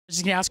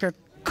Just gonna ask her a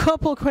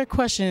couple quick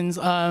questions.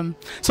 So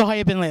how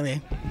you been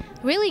lately?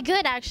 Really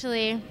good,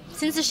 actually.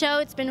 Since the show,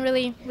 it's been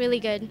really,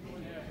 really good.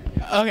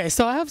 Okay,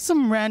 so I have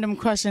some random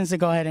questions to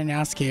go ahead and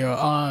ask you.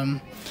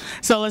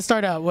 So let's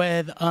start out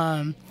with,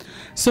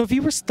 so if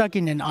you were stuck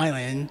in an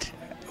island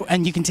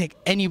and you can take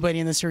anybody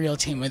in the SoReal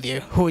team with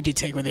you, who would you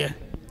take with you?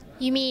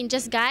 You mean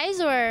just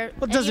guys or?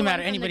 Well, it doesn't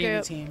matter, anyone from anybody in the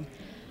group? team.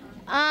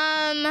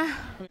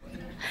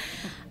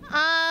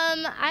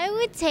 I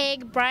would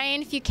take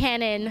Brian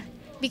Buchanan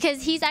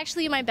because he's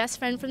actually my best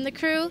friend from the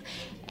crew,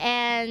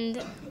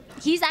 and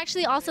he's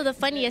actually also the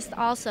funniest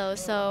also.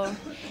 So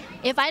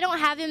if I don't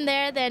have him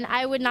there, then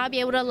I would not be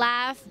able to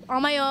laugh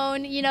on my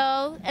own, you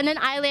know, in an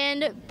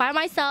island by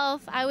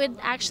myself. I would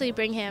actually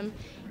bring him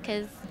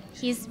because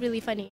he's really funny.